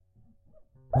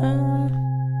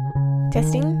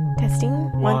Testing.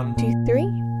 One, two, three.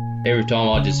 Every time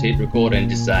I just hit record and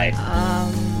just say,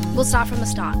 We'll start from the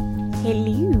start.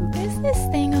 Hello. Is this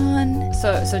thing on?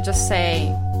 So just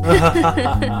say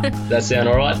that sound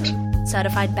alright?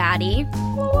 certified baddie.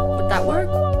 Would that work?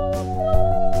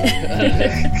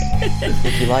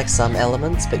 If you like some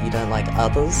elements but you don't like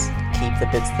others, keep the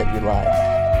bits that you like.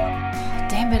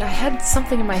 Damn it, I had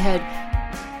something in my head.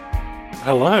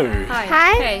 Hello. Hi.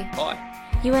 Hi. Hi.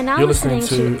 You are now You're listening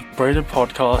to Braided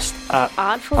Podcast at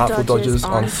Artful Dodgers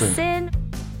on Sin.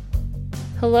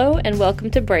 Hello and welcome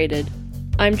to Braided.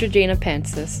 I'm Georgina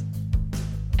Pantsis.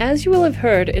 As you will have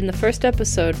heard in the first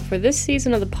episode, for this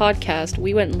season of the podcast,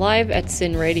 we went live at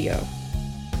Sin Radio.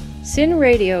 Sin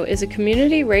Radio is a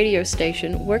community radio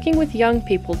station working with young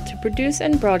people to produce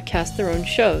and broadcast their own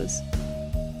shows.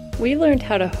 We learned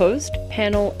how to host,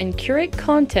 panel, and curate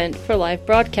content for live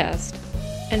broadcast.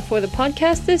 And for the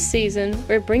podcast this season,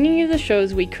 we're bringing you the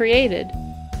shows we created.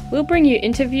 We'll bring you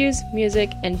interviews, music,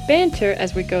 and banter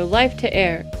as we go live to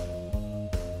air.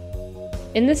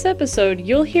 In this episode,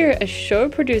 you'll hear a show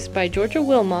produced by Georgia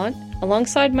Wilmot,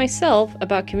 alongside myself,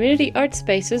 about community art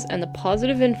spaces and the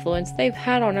positive influence they've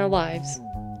had on our lives.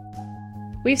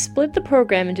 We've split the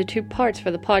program into two parts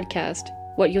for the podcast.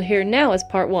 What you'll hear now is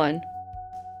part one.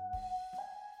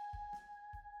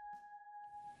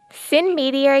 Sin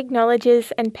Media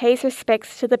acknowledges and pays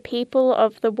respects to the people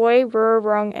of the Woi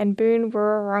Wurrung and Boon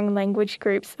Wurrung language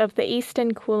groups of the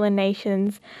Eastern Kulin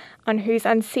Nations, on whose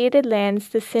unceded lands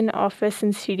the Sin office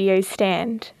and studios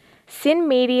stand. Sin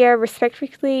Media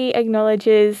respectfully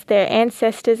acknowledges their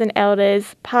ancestors and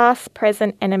elders, past,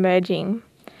 present, and emerging.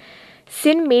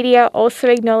 Sin Media also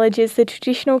acknowledges the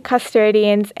traditional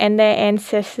custodians and their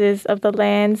ancestors of the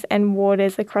lands and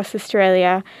waters across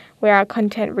Australia where our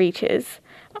content reaches,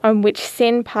 on which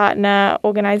Sin partner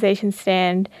organisations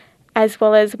stand, as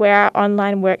well as where our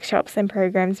online workshops and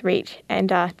programs reach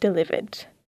and are delivered.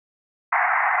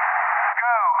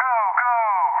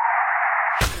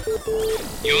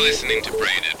 You're listening to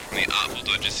Braided from the Artful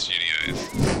Dodgers Studios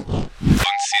on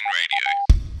Sin Radio.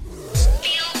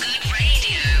 Feel Good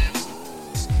Radio.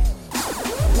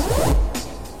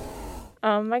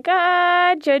 Oh my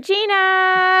God,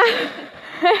 Georgina!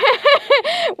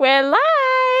 We're live!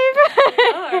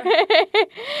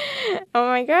 Oh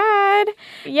my God.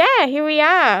 Yeah, here we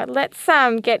are. Let's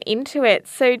get into it.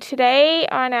 So today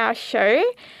on our show,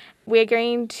 we're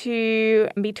going to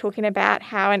be talking about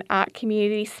how an art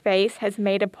community space has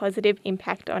made a positive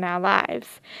impact on our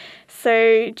lives.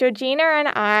 So Georgina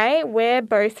and we're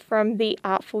both from the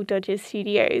Artful Dodgers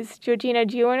Studios. Georgina,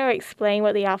 do you want to explain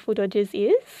what the Artful Dodgers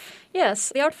is?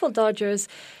 Yes, the Artful Dodgers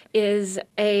is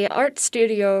a art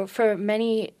studio for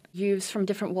many youths from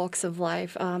different walks of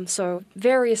life. So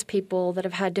various people that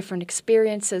have had different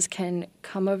experiences can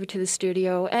come over to the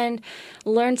studio and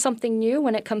learn something new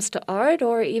when it comes to art,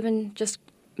 or even just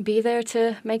be there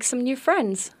to make some new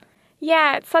friends.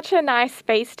 Yeah, it's such a nice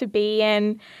space to be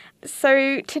in.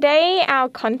 So today, our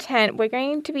content, we're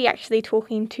going to be actually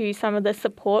talking to some of the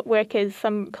support workers,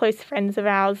 some close friends of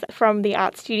ours from the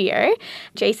art studio,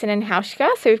 Jason and Hauschka.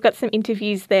 So we've got some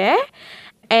interviews there.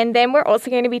 And then we're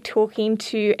also going to be talking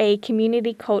to a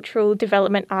community cultural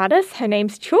development artist. Her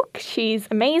name's Chook. She's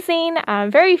amazing,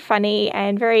 very funny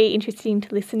and very interesting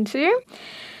to listen to.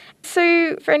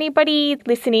 So for anybody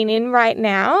listening in right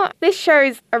now, this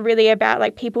shows are really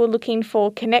about people looking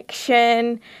for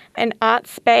connection, an art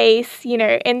space,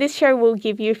 and this show will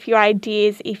give you a few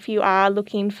ideas if you are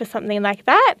looking for something like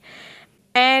that.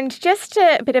 And just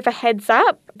a bit of a heads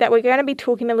up that we're going to be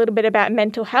talking a little bit about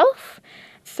mental health.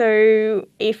 So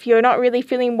if you're not really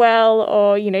feeling well,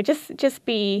 or just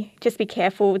be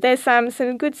careful. There's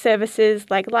some good services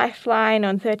like Lifeline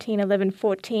on 13 11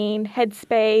 14,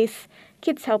 Headspace,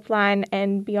 Kids Helpline,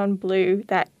 and Beyond Blue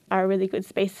that are really good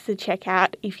spaces to check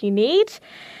out if you need.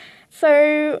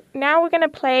 So now we're going to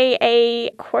play a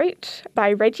quote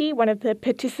by Reggie, one of the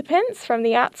participants from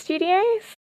the art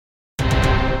studios.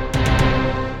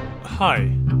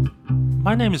 Hi,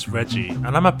 my name is Reggie,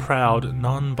 and I'm a proud,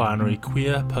 non-binary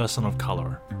queer person of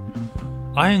colour.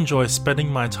 I enjoy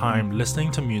spending my time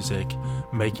listening to music,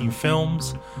 making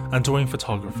films, and doing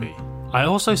photography. I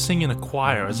also sing in a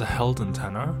choir as a Helden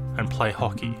tenor and play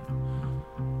hockey.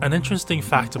 An interesting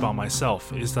fact about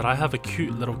myself is that I have a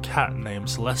cute little cat named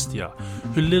Celestia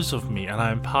who lives with me, and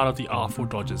I am part of the Artful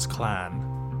Dodgers clan.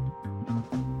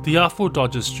 The Artful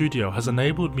Dodgers studio has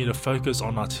enabled me to focus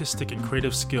on artistic and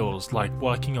creative skills like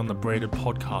working on the Braided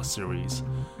podcast series.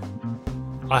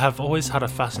 I have always had a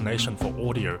fascination for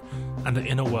audio and the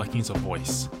inner workings of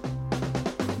voice.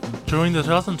 During the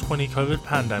 2020 COVID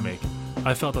pandemic,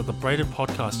 I felt that the Braided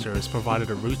podcast series provided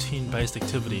a routine-based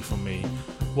activity for me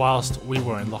whilst we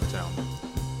were in lockdown.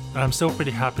 And I'm still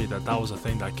pretty happy that that was a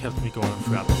thing that kept me going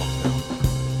throughout the lockdown.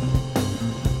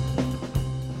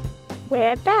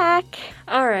 We're back.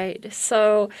 All right,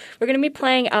 so we're going to be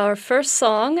playing our first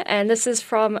song, and this is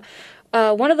from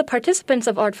one of the participants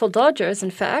of Artful Dodgers,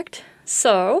 in fact.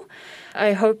 So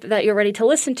I hope that you're ready to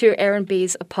listen to Aaron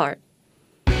B's Apart.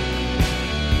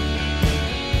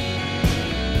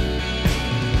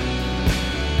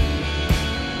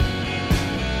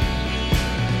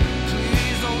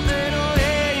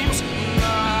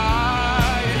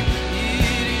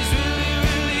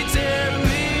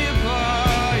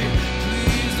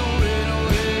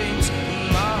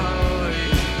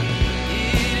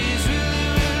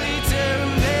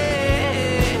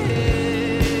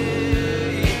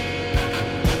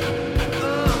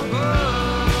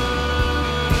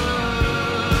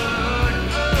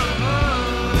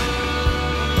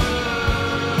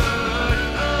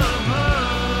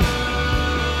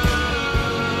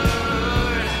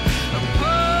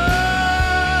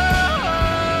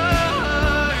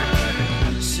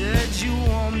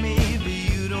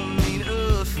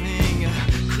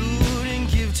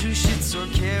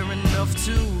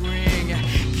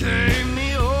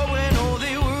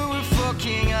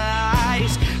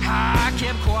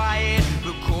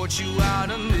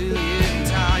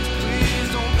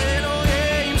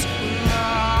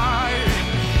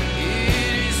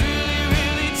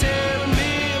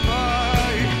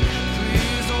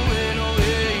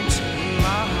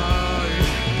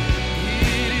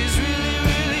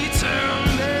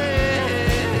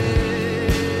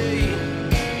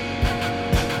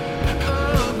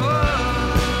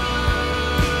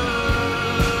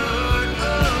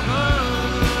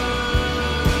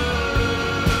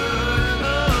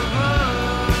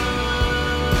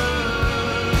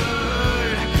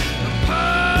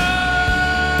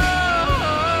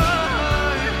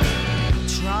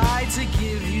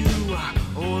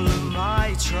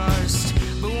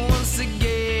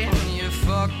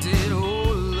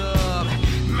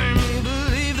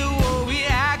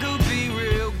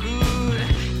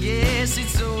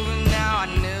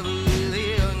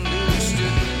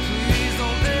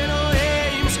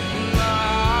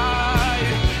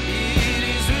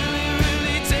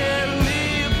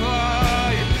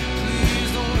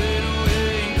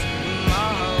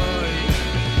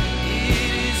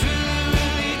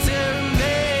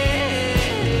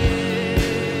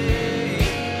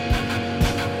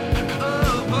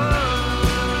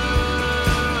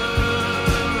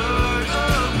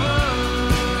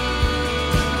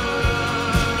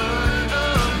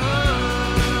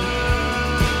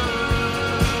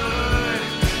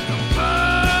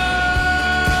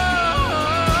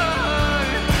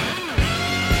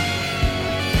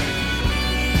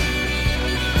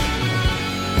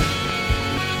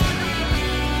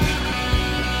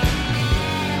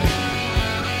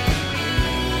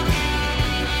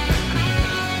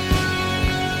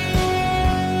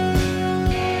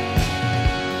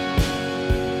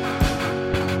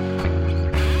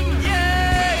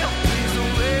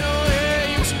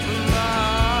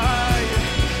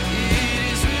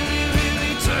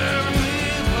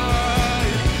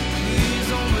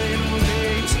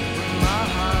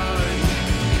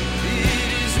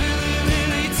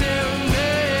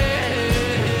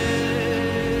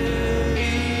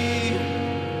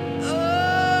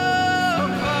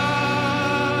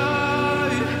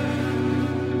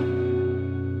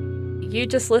 You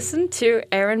just listened to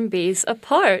Aaron B's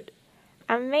Apart.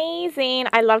 Amazing.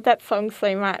 I love that song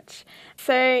so much.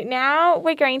 So now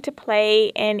we're going to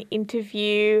play an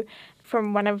interview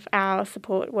from one of our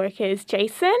support workers,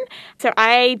 Jason. So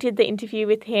I did the interview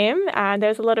with him. There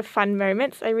was a lot of fun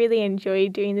moments. I really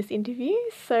enjoyed doing this interview.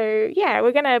 So yeah,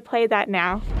 we're going to play that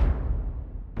now.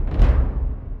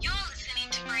 You're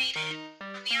listening to Braided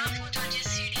on the Artful Dodgers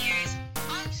Studios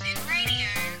on Sin Radio.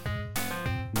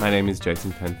 My name is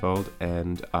Jason Penfold,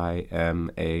 and I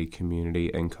am a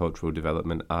community and cultural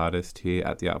development artist here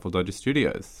at the Artful Dodgers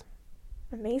Studios.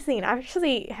 Amazing. I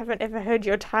actually haven't ever heard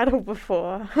your title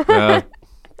before. Well,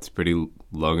 it's pretty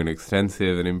long and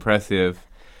extensive and impressive.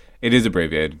 It is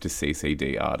abbreviated to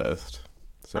CCD artist.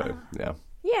 So, yeah.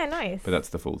 Yeah, nice. But that's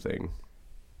the full thing.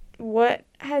 What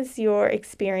has your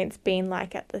experience been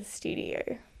like at the studio?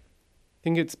 I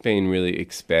think it's been really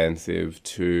expansive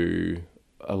to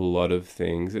a lot of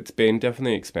things. It's been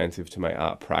definitely expansive to my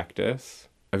art practice.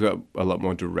 I've got a lot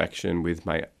more direction with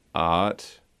my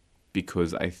art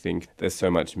because I think there's so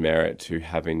much merit to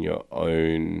having your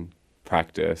own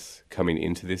practice coming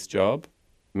into this job.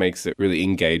 makes it really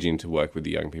engaging to work with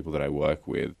the young people that I work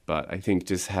with. But I think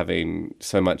just having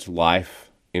so much life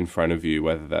in front of you,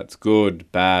 whether that's good,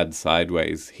 bad,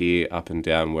 sideways, here, up and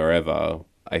down, wherever,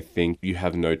 I think you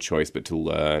have no choice but to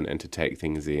learn and to take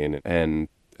things in. And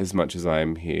as much as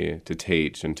I'm here to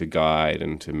teach and to guide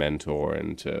and to mentor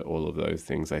and to all of those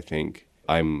things, I think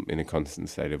I'm in a constant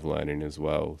state of learning as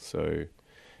well. So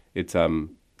it's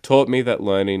taught me that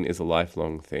learning is a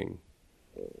lifelong thing.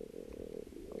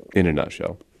 In a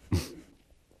nutshell.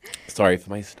 Sorry for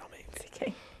my stomach. It's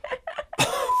okay.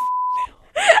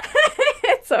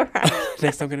 It's all right.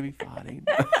 Next I'm going to be farting.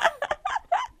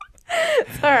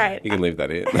 It's all right. You can leave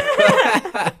that in.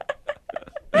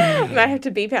 Might have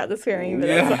to beep out the swearing, but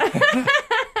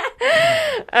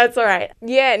that's all right.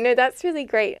 Yeah, no, that's really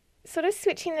great. Sort of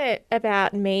switching it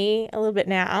about me a little bit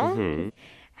now. Mm-hmm.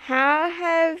 How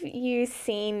have you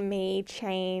seen me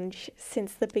change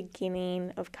since the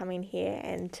beginning of coming here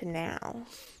and to now?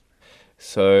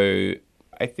 So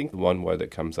I think one word that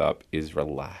comes up is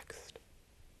relaxed.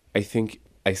 I think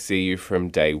I see you from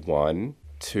day one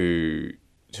to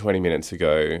 20 minutes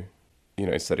ago,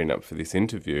 setting up for this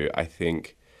interview. I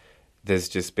think there's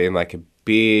just been like a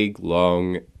big,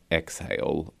 long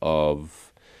exhale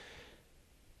of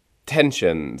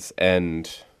tensions and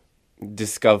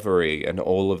discovery and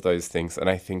all of those things. And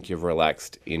I think you've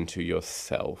relaxed into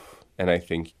yourself. And I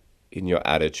think in your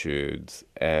attitudes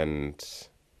and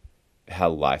how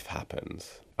life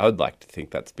happens. I would like to think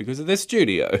that's because of the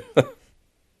studio.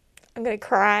 I'm going to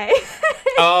cry.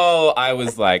 Oh, I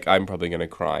was like, I'm probably going to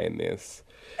cry in this.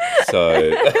 So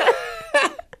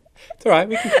it's all right,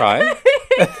 we can cry.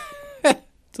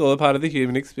 It's all a part of the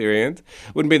human experience.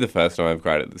 Wouldn't be the first time I've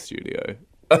cried at the studio.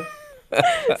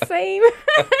 Same.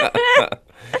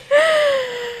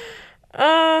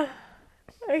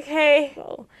 Okay.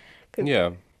 Well,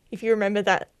 yeah. If you remember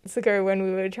that ago when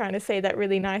we were trying to say that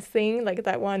really nice thing, like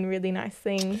that one really nice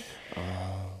thing.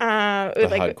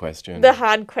 The hard question. The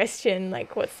hard question,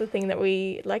 like what's the thing that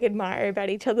we like admire about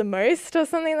each other most or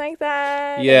something like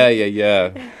that?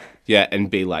 Yeah. Yeah, and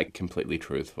be like completely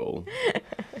truthful.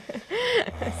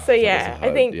 So yeah,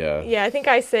 hard, I think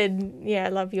I said, I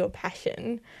love your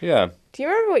passion. Yeah. Do you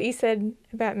remember what you said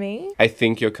about me? I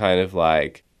think you're kind of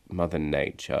like Mother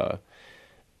Nature.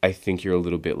 I think you're a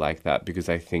little bit like that because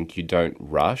I think you don't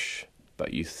rush,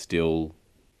 but you still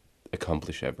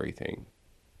accomplish everything.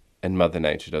 And Mother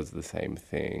Nature does the same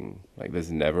thing. Like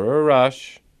there's never a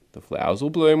rush. The flowers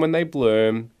will bloom when they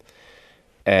bloom.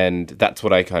 And that's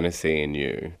what I kind of see in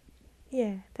you.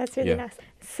 Yeah, that's really nice.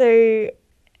 So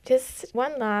just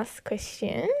one last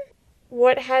question.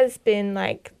 What has been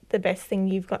like the best thing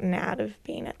you've gotten out of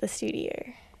being at the studio?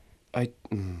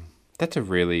 That's a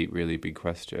really, really big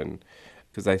question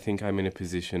because I think I'm in a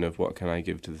position of what can I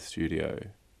give to the studio.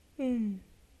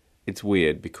 It's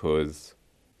weird because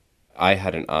I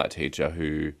had an art teacher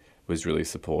who was really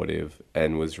supportive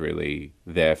and was really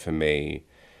there for me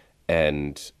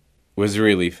and was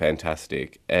really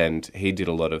fantastic. And he did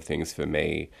a lot of things for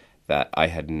me that I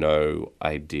had no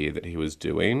idea that he was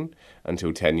doing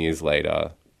until 10 years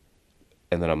later.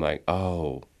 And then I'm like,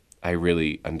 oh, I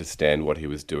really understand what he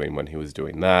was doing when he was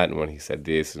doing that and when he said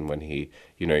this and when he,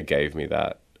 gave me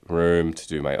that room to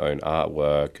do my own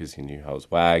artwork because he knew I was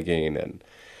wagging and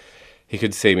he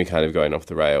could see me kind of going off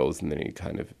the rails and then he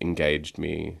kind of engaged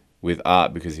me with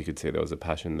art because he could see there was a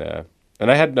passion there. And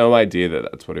I had no idea that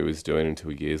that's what he was doing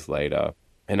until years later.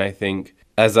 And I think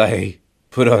as I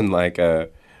put on like a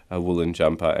woolen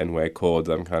jumper and wear cords,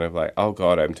 I'm kind of like, oh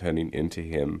God, I'm turning into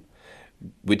him,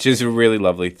 which is a really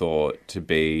lovely thought to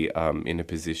be in a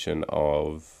position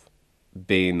of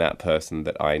being that person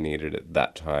that I needed at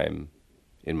that time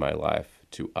in my life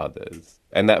to others.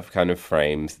 And that kind of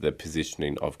frames the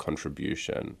positioning of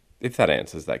contribution. If that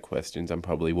answers that question, I'm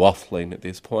probably waffling at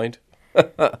this point.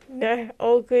 No,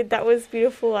 all good. That was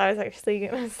beautiful. I was actually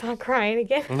going to start crying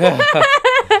again.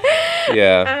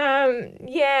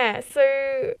 Yeah.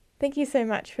 So thank you so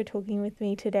much for talking with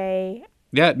me today.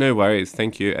 Yeah, no worries.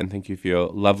 Thank you. And thank you for your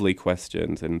lovely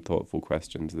questions and thoughtful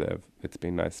questions there. It's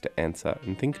been nice to answer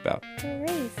and think about. No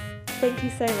worries. Thank you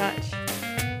so much.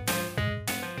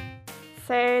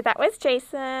 So that was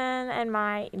Jason and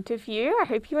my interview. I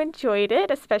hope you enjoyed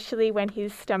it, especially when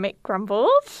his stomach grumbled.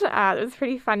 It was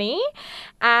pretty funny.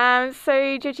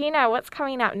 So Georgina, what's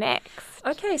coming up next?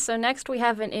 Okay, so next we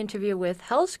have an interview with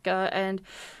Helska, and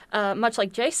much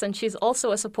like Jason, she's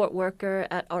also a support worker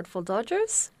at Artful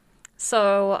Dodgers.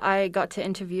 So I got to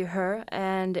interview her,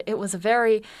 and it was a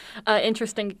very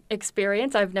interesting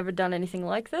experience. I've never done anything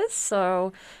like this.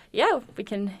 So yeah, we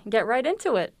can get right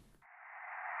into it.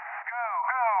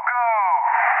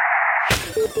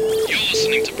 You're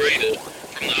listening to Braided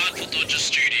from Dodger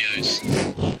Studios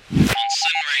on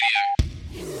Sin Radio.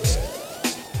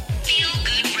 Feel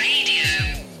Good Radio.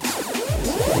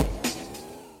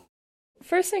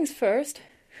 First things first,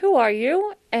 who are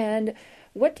you and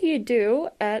what do you do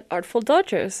at Artful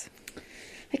Dodgers?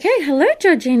 Okay, hello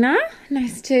Georgina.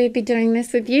 Nice to be doing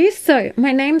this with you. So,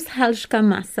 my name's Halshka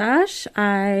Masash.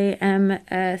 I am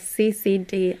a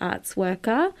CCD arts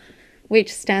worker,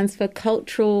 which stands for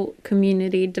Cultural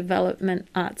Community Development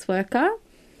Arts Worker.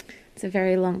 It's a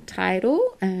very long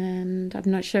title, and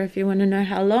I'm not sure if you want to know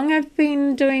how long I've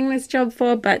been doing this job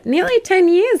for, but nearly 10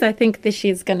 years. I think this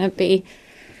year's going to be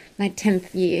my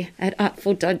 10th year at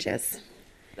Artful Dodgers.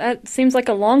 That seems like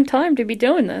a long time to be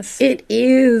doing this. It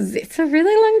is. It's a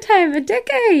really long time, a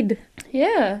decade.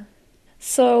 Yeah.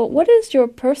 So, what is your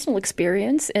personal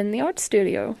experience in the art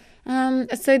studio?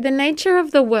 So the nature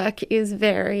of the work is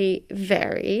very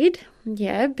varied,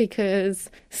 because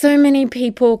so many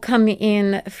people come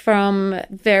in from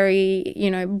very,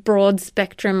 broad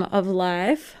spectrum of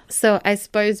life. So I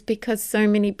suppose because so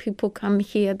many people come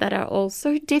here that are all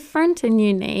so different and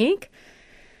unique,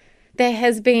 there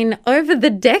has been, over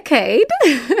the decade,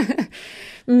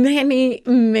 many,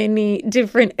 many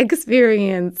different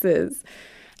experiences.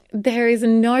 There is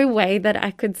no way that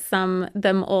I could sum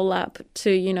them all up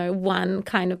to, one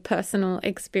kind of personal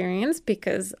experience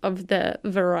because of the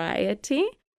variety.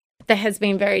 There has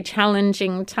been very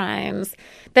challenging times.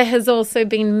 There has also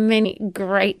been many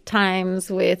great times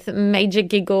with major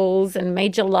giggles and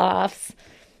major laughs.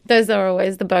 Those are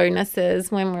always the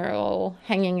bonuses when we're all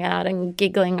hanging out and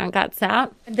giggling our guts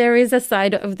out. There is a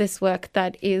side of this work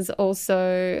that is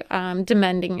also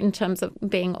demanding in terms of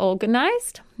being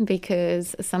organized,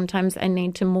 because sometimes I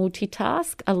need to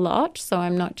multitask a lot. So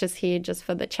I'm not just here just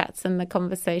for the chats and the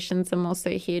conversations. I'm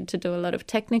also here to do a lot of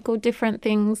technical different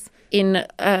things in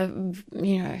a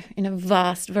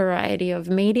vast variety of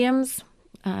mediums.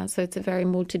 So it's a very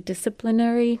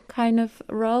multidisciplinary kind of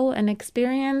role and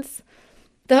experience.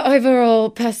 The overall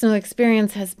personal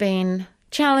experience has been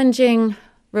challenging,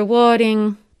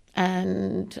 rewarding,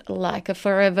 and like a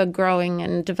forever growing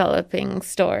and developing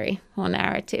story or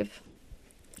narrative.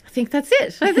 I think that's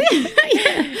it.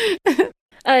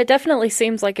 It definitely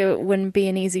seems like it wouldn't be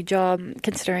an easy job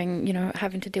considering,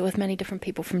 having to deal with many different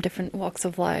people from different walks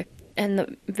of life and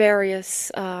the various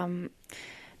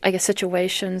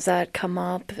situations that come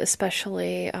up,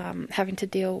 especially having to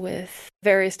deal with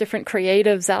various different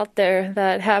creatives out there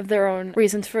that have their own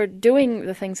reasons for doing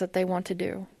the things that they want to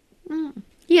do.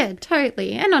 Yeah,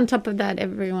 totally. And on top of that,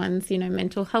 everyone's,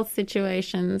 mental health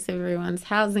situations, everyone's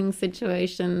housing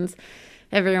situations,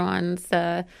 everyone's,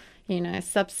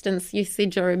 substance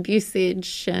usage or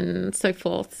abusage and so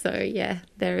forth. So, yeah,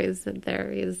 there is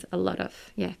a lot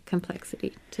of,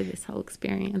 complexity to this whole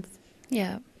experience.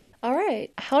 Yeah. All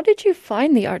right. How did you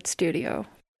find the art studio?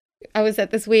 I was at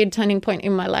this weird turning point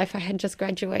in my life. I had just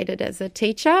graduated as a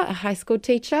teacher, a high school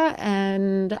teacher,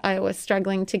 and I was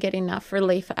struggling to get enough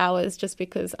relief hours just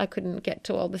because I couldn't get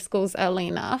to all the schools early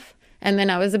enough. And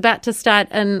then I was about to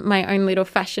start my own little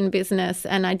fashion business,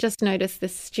 and I just noticed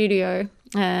this studio,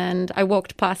 and I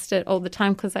walked past it all the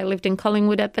time because I lived in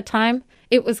Collingwood at the time.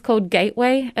 It was called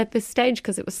Gateway at this stage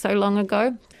because it was so long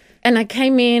ago. And I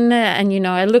came in and,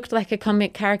 I looked like a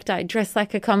comic character. I dressed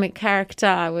like a comic character.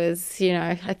 I was,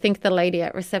 I think the lady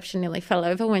at reception nearly fell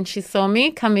over when she saw me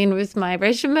come in with my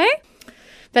resume.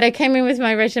 But I came in with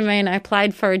my resume and I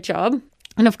applied for a job.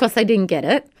 And of course I didn't get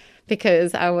it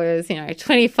because I was,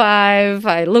 25.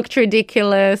 I looked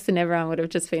ridiculous and everyone would have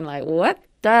just been like, what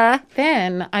the?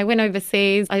 Then I went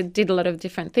overseas. I did a lot of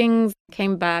different things,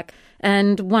 came back.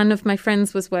 And one of my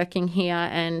friends was working here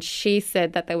and she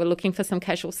said that they were looking for some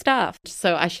casual staff,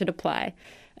 so I should apply.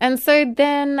 And so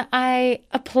then I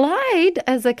applied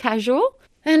as a casual.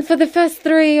 And for the first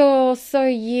 3 or so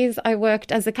years, I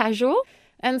worked as a casual.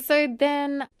 And so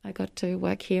then I got to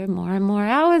work here more and more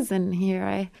hours, and here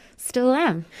I still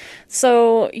am.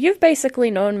 So you've basically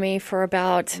known me for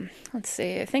about, I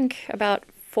think about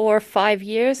 4 or 5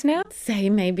 years now.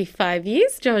 Say maybe 5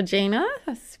 years, Georgina.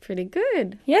 That's pretty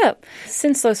good. Yeah.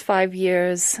 Since those 5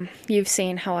 years, you've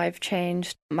seen how I've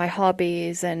changed my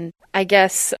hobbies and I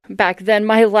guess back then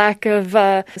my lack of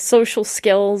social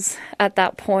skills at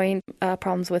that point,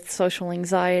 problems with social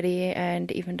anxiety and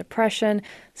even depression.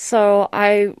 So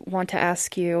I want to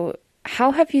ask you,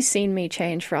 how have you seen me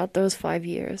change throughout those 5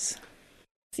 years?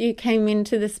 You came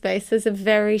into the space as a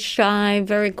very shy,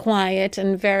 very quiet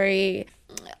and very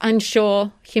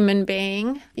unsure human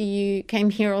being. You came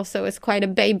here also as quite a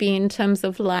baby in terms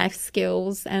of life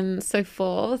skills and so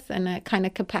forth, and a kind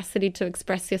of capacity to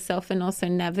express yourself and also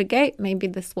navigate maybe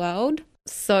this world.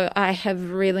 So I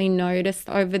have really noticed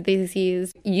over these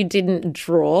years, you didn't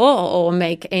draw or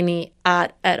make any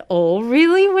art at all,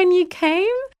 really, when you came.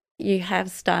 You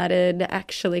have started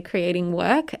actually creating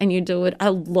work, and you do it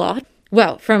a lot.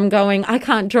 Well, from going, I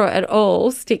can't draw at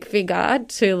all, stick figure,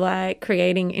 to like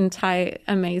creating entire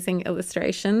amazing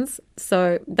illustrations.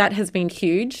 So that has been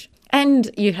huge.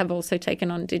 And you have also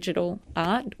taken on digital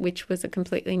art, which was a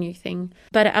completely new thing.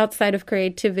 But outside of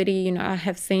creativity, you know, I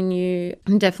have seen you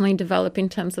definitely develop in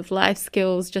terms of life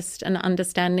skills, just an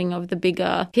understanding of the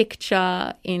bigger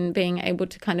picture in being able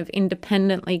to kind of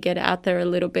independently get out there a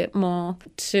little bit more,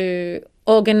 to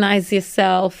organize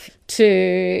yourself,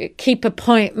 to keep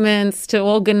appointments, to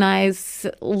organize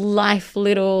life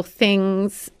little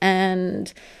things.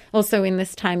 And also in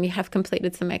this time, you have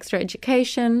completed some extra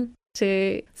education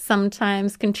to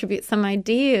sometimes contribute some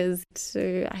ideas,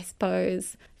 to, I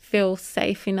suppose, feel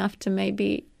safe enough to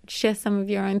maybe share some of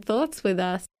your own thoughts with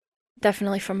us.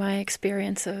 Definitely from my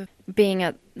experience of being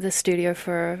at the studio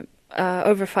for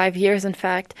over 5 years, in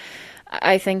fact,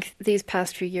 I think these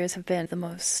past few years have been the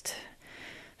most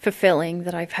fulfilling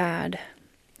that I've had.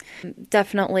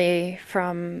 Definitely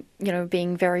from, you know,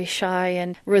 being very shy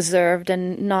and reserved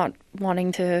and not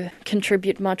wanting to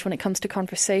contribute much when it comes to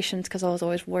conversations because I was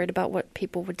always worried about what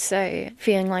people would say,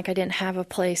 feeling like I didn't have a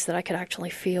place that I could actually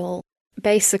feel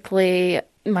basically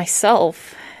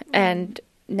myself, and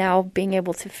now being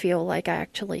able to feel like I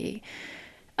actually,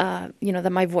 you know,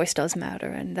 that my voice does matter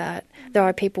and that there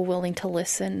are people willing to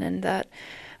listen, and that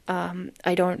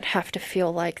I don't have to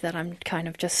feel like that I'm kind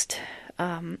of just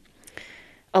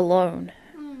alone,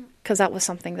 because that was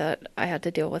something that I had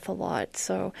to deal with a lot.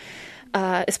 So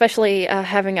especially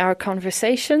having our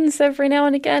conversations every now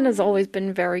and again has always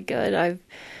been very good.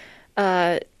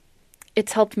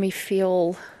 It's helped me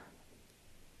feel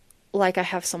like I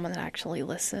have someone that actually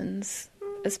listens,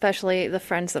 especially the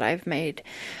friends that I've made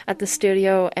at the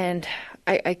studio, and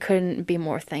I couldn't be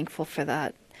more thankful for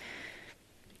that.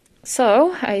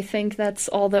 So I think that's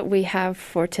all that we have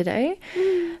for today.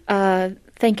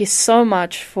 Thank you so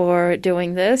much for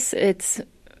doing this. It's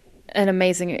an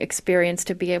amazing experience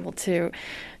to be able to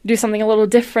do something a little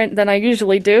different than I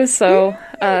usually do. So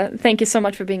thank you so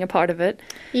much for being a part of it.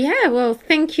 Yeah, well,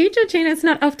 thank you, Georgina. It's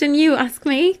not often you ask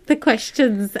me the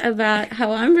questions about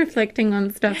how I'm reflecting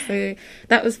on stuff. So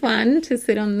that was fun to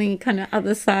sit on the kind of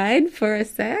other side for a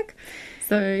sec.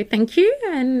 So thank you.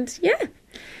 And yeah.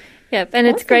 Yeah, and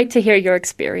awesome. It's great to hear your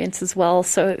experience as well.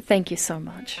 So thank you so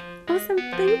much. Awesome.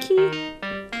 Thank you.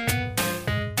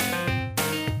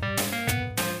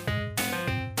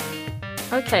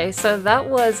 Okay, so that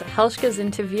was Helska's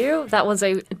interview. That was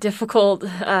a difficult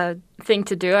thing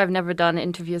to do. I've never done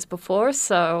interviews before,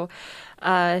 so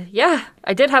yeah,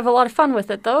 I did have a lot of fun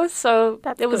with it though, so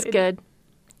it was good.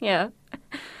 Yeah.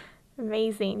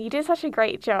 Amazing. You did such a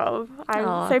great job.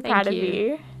 I'm so proud of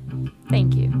you.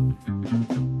 Thank you.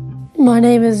 My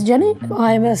name is Jenny.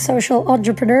 I'm a social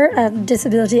entrepreneur and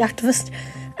disability activist,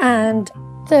 and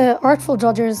the Artful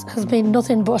Dodgers has been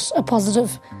nothing but a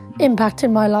positive impact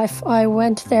in my life. I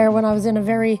went there when I was in a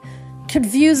very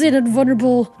confusing and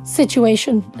vulnerable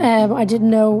situation. I didn't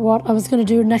know what I was going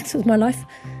to do next with my life,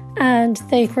 and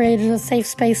they created a safe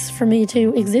space for me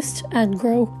to exist and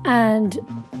grow. And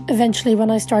eventually, when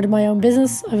I started my own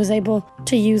business, I was able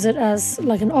to use it as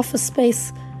like an office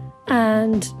space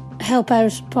and help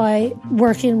out by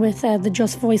working with the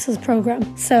Just Voices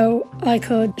program, so I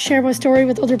could share my story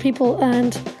with other people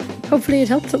and hopefully it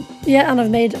helped them. Yeah, and I've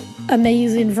made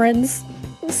amazing friends,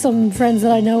 some friends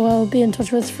that I know I'll be in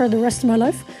touch with for the rest of my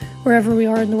life, wherever we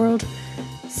are in the world.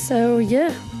 So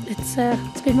yeah,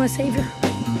 it's been my saviour.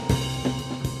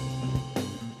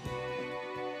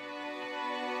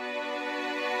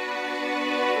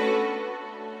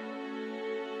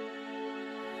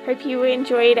 Hope you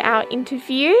enjoyed our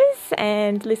interviews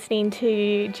and listening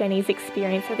to Jenny's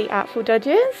experience of the Artful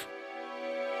Dodgers.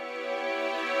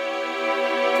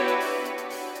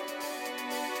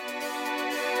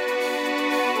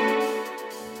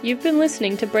 You've been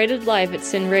listening to Braided Live at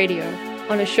SYN Radio,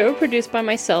 on a show produced by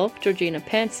myself, Georgina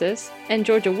Pansis, and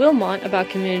Georgia Wilmot about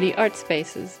community art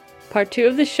spaces. Part 2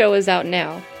 of the show is out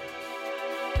now.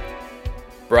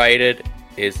 Braided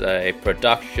is a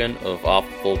production of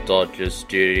Artful Dodgers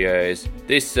Studios.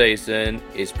 This season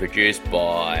is produced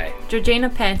by Georgina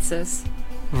Pansis,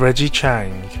 Reggie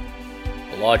Chang,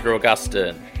 Elijah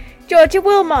Augustine, Georgia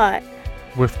Wilmot,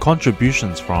 with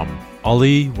contributions from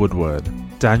Ollie Woodward,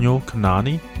 Daniel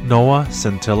Kanani, Noah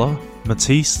Centilla,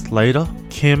 Matisse Lader,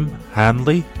 Kim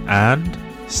Handley, and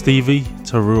Stevie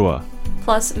Tarua.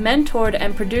 Plus mentored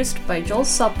and produced by Joel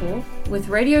Supple, with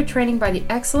radio training by the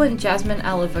excellent Jasmine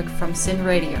Alivuk from SYN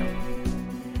Radio.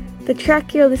 The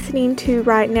track you're listening to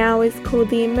right now is called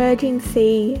The Emerging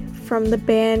Sea from the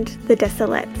band The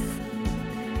Desolates.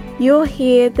 You'll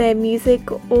hear their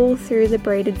music all through the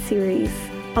Braided series,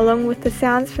 along with the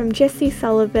sounds from Jesse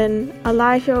Sullivan,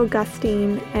 Elijah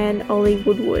Augustine and Ollie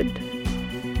Woodward.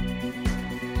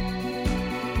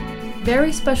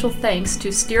 Very special thanks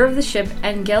to steer of the ship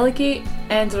Angeliki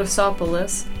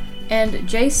Androsopoulos and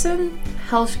Jason,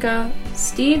 Helshka,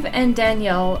 Steve and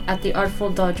Danielle at the Artful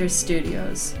Dodgers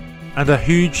Studios. And a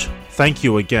huge thank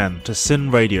you again to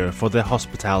Sin Radio for their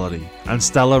hospitality and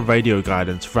stellar radio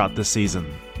guidance throughout the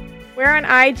season. We're on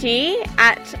IG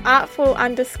at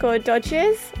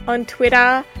artful_dodgers, on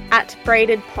Twitter at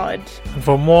braidedpod. And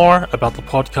for more about the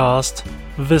podcast,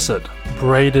 visit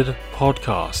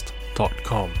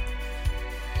braidedpodcast.com.